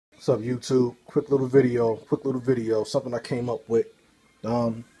What's up, YouTube? Quick little video, something I came up with.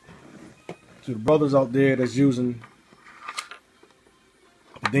 To the brothers out there that's using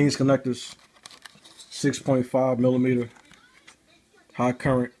the Dean's connectors, 6.5 millimeter, high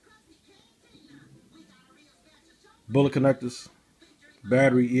current, bullet connectors,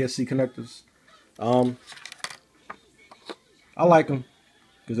 battery ESC connectors. I like them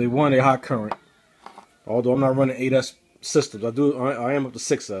because they run a high current. Although I'm not running 8S systems, I am up to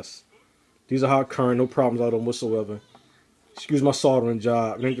 6S. These are high current, no problems out of them whatsoever. Excuse my soldering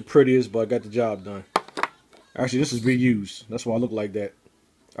job. It ain't the prettiest, but I got the job done. Actually, this is reused. That's why I look like that.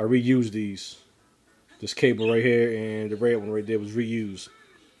 I reused these. This cable right here and the red one right there was reused.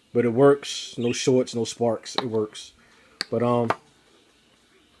 But it works. No shorts, no sparks. It works. But I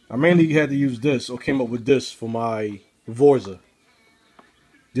mainly had to use this or came up with this for my Vorza.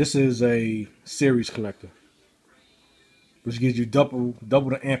 This is a series connector, which gives you double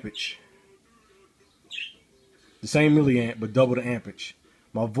the ampage. The same milliamp, but double the ampage.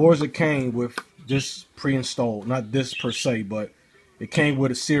 My Vorza came with this pre-installed. Not this per se, but it came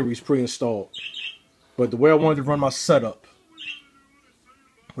with a series pre-installed. But the way I wanted to run my setup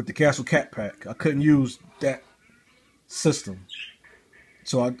with the Castle Cat Pack, I couldn't use that system.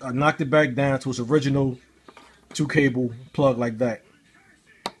 So I knocked it back down to its original 2-cable plug like that.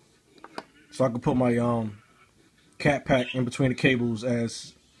 So I could put my Cat Pack in between the cables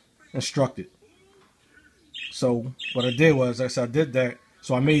as instructed. So what I did was, I did that,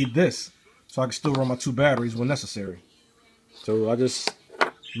 so I made this, so I could still run my 2 batteries when necessary. So I just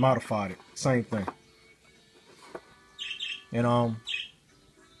modified it, same thing. And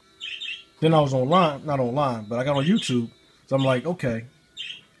then I was online, not online, but I got on YouTube, so I'm like, okay,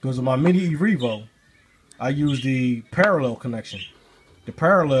 because of my Mini eRevo, I use the parallel connection. The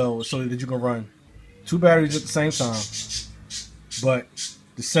parallel is so that you can run 2 batteries at the same time, but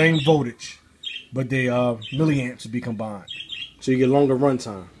the same voltage. But the milliamps will be combined, so you get longer run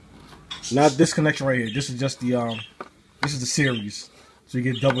time. Not this connection right here. This is just the this is the series, so you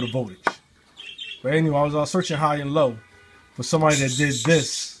get double the voltage. But anyway, I was searching high and low for somebody that did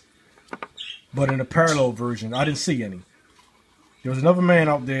this, but in a parallel version. I didn't see any. There was another man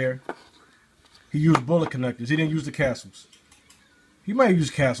out there. He used bullet connectors. He didn't use the castles. He might have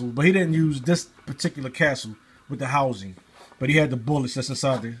used castles, but he didn't use this particular castle with the housing. But he had the bullets that's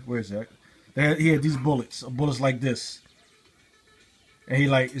inside there. Where is that? He had these bullets like this. And he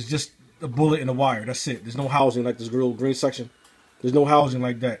it's just a bullet and a wire. That's it. There's no housing like this little green section. There's no housing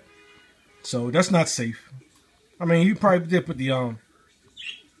like that. So that's not safe. I mean, you probably did put the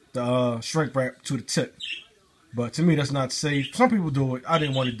shrink wrap to the tip. But to me, that's not safe. Some people do it. I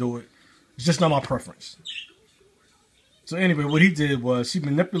didn't want to do it. It's just not my preference. So anyway, what he did was he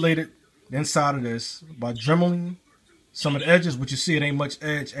manipulated the inside of this by dremeling some of the edges, which you see it ain't much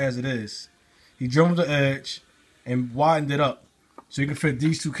edge as it is. He dremeled the edge and widened it up so you can fit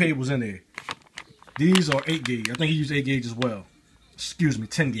these 2 cables in there. These are 8 gauge. I think he used 8 gauge as well. Excuse me,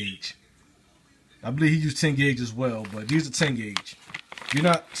 10 gauge. I believe he used 10 gauge as well, but these are 10 gauge. You're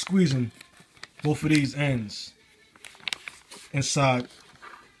not squeezing both of these ends inside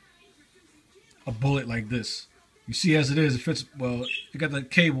a bullet like this. You see as it is, it fits, well, you got the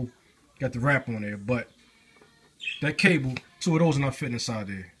cable, got the wrap on there, but that cable, 2 of those are not fitting inside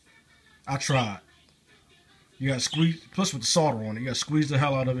there. I tried. You got to squeeze, plus with the solder on it, you got to squeeze the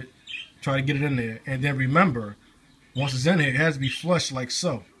hell out of it, try to get it in there, and then remember, once it's in there, it has to be flush like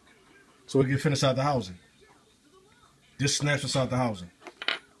so it can fit inside the housing. This snaps inside the housing.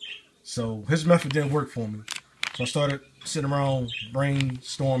 So his method didn't work for me. So I started sitting around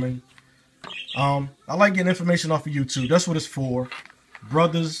brainstorming. I like getting information off of YouTube. That's what it's for.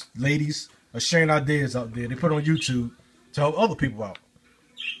 Brothers, ladies are sharing ideas out there. They put it on YouTube to help other people out.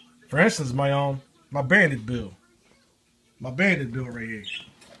 For instance, my Bandit build. My Bandit build right here.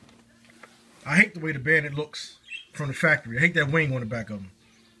 I hate the way the Bandit looks from the factory. I hate that wing on the back of them.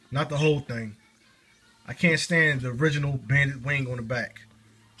 Not the whole thing. I can't stand the original Bandit wing on the back.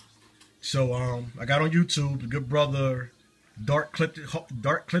 So I got on YouTube. The good brother Dark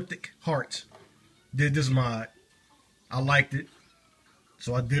Cryptic Heart did this mod. I liked it,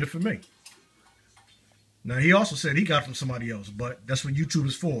 so I did it for me. Now he also said he got it from somebody else, but that's what YouTube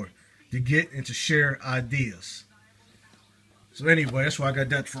is for, to get and to share ideas. So anyway, that's where I got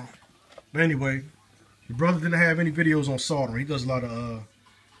that from. But anyway, the brother didn't have any videos on soldering. He does a lot of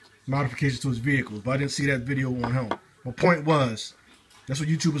modifications to his vehicles, but I didn't see that video on him. My point was, that's what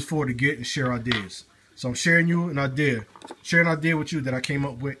YouTube is for, to get and share ideas. So I'm sharing an idea with you that I came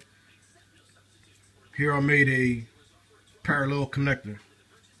up with. Here I made a parallel connector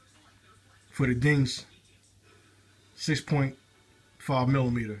for the Ding's 6.5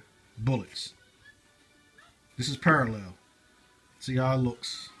 millimeter bullets. This is parallel. See how it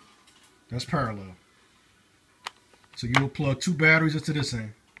looks. That's parallel. So you'll plug 2 batteries into this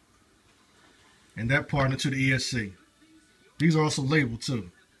end, and that part into the ESC. These are also labeled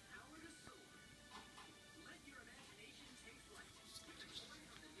too.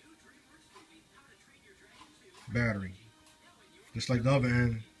 Battery. Just like the other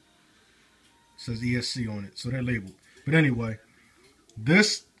end says ESC on it, so they're labeled. But anyway,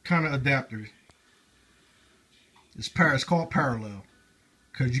 this kind of adapter is it's called parallel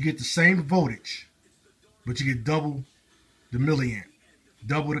because you get the same voltage, but you get double the milliamp,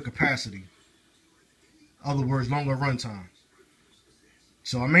 double the capacity. In other words, longer runtime.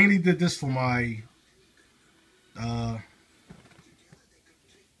 So I mainly did this for my for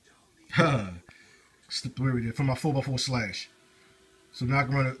my 4x4 slash. So now I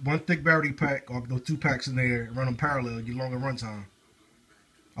can run one thick battery pack or those 2 packs in there and run them parallel, get longer runtime.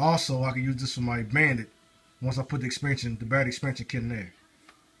 Also, I can use this for my Bandit once I put the battery expansion kit in there.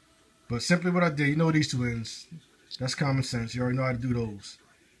 But simply what I did, you know these 2 ends, that's common sense. You already know how to do those.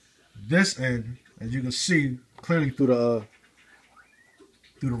 This end, as you can see clearly through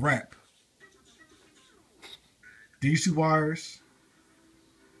the wrap. These 2 wires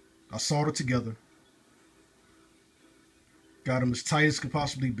I soldered together. Got them as tight as could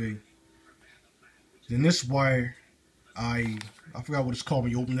possibly be. Then this wire, I forgot what it's called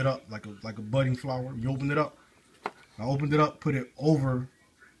when you open it up, like a budding flower. You open it up. I opened it up, put it over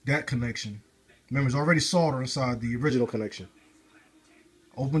that connection. Remember, it's already soldered inside the original connection.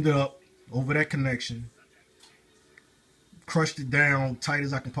 Opened it up over that connection. Crushed it down tight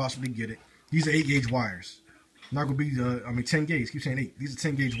as I can possibly get it. These are 8-gauge wires. Not gonna be 10 gauge. Keep saying 8. These are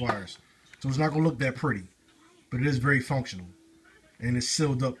 10-gauge wires, so it's not gonna look that pretty, but it is very functional, and it's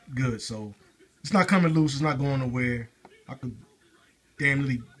sealed up good. So it's not coming loose. It's not going nowhere. I could damn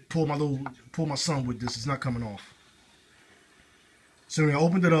nearly pull my son with this. It's not coming off. So when I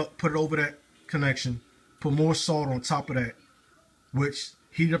opened it up, put it over that connection, put more solder on top of that, which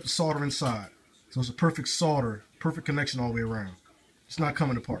heated up the solder inside. So it's a perfect solder, perfect connection all the way around. It's not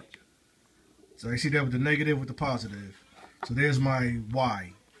coming apart. So you see that with the negative with the positive. So there's my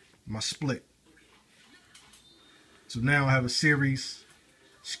Y, my split. So now I have a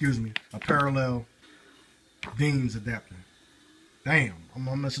parallel Dean's adapter. Damn,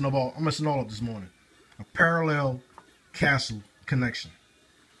 I'm messing all up this morning. A parallel Castle connection.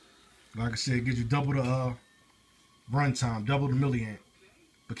 Like I said, it gives you double the runtime, double the milliamp,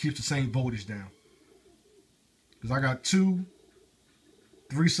 but keeps the same voltage down. Because I got 2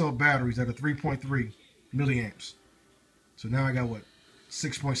 3-cell batteries that are 3.3 milliamps. So now I got what,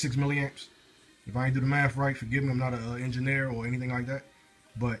 6.6 milliamps. If I ain't do the math right, forgive me, I'm not an engineer or anything like that.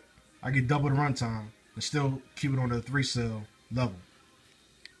 But I get double the runtime and still keep it on the 3-cell level.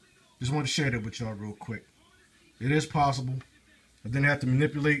 Just wanted to share that with y'all real quick. It is possible. I didn't have to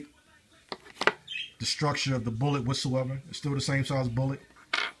manipulate the structure of the bullet whatsoever. It's still the same size bullet.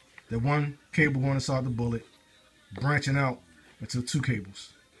 That one cable going inside the bullet, branching out into 2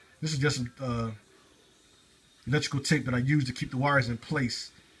 cables. This is just electrical tape that I use to keep the wires in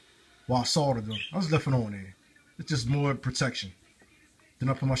place while I solder them. I just left it on there. It's just more protection. Then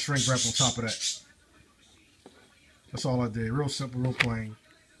I put my shrink wrap on top of that. That's all I did. Real simple, real plain.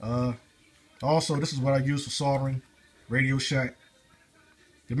 Also, this is what I use for soldering. Radio Shack.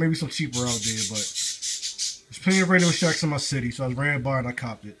 There may be some cheaper out there, but there's plenty of Radio Shacks in my city, so I ran by and I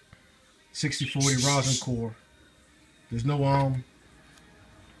copped it. 6040 rosin core. There's no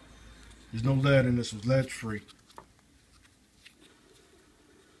lead in this. It was lead free.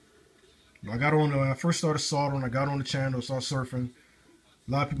 I got on when I first started soldering. I got on the channel, started surfing.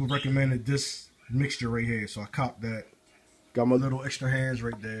 A lot of people recommended this mixture right here, so I copped that. Got my little extra hands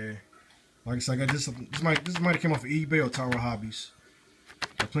right there. Like I said, I got this. This might have came off of eBay or Tower Hobbies.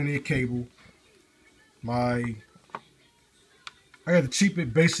 Got plenty of cable. I got the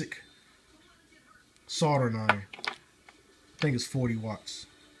cheapest basic soldering iron. I think it's 40 watts.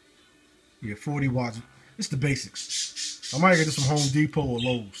 Yeah, 40 watts. It's the basics. I might get this from Home Depot or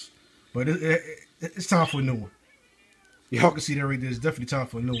Lowe's. But it's time for a new one. Y'all can see that right there. It's definitely time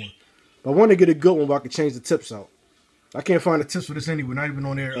for a new one. But I want to get a good one where I can change the tips out. I can't find the tips for this anywhere. Not even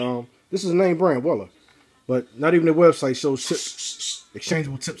on there. This is a name brand, Weller. But not even the website shows tips,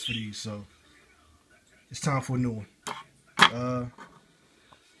 exchangeable tips for these. So it's time for a new one.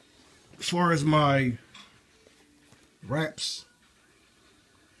 As far as my wraps,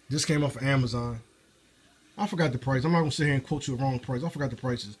 this came off of Amazon. I forgot the price. I'm not going to sit here and quote you a wrong price. I forgot the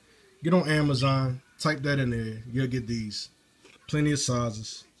prices. Get on Amazon, type that in there. You'll get these. Plenty of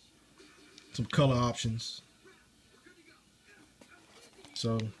sizes. Some color options.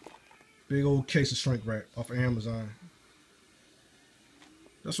 So, Big old case of shrink wrap off of Amazon.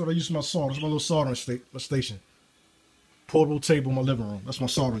 That's what I use for my solder. That's my little soldering station. Portable table in my living room. That's my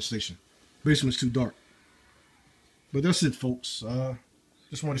soldering station. Basement's too dark. But that's it, folks.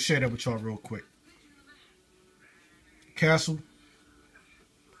 Just wanted to share that with y'all real quick. Castle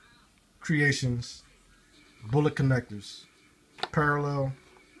Creations, Bullet Connectors, Parallel,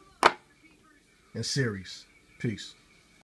 and Series. Peace.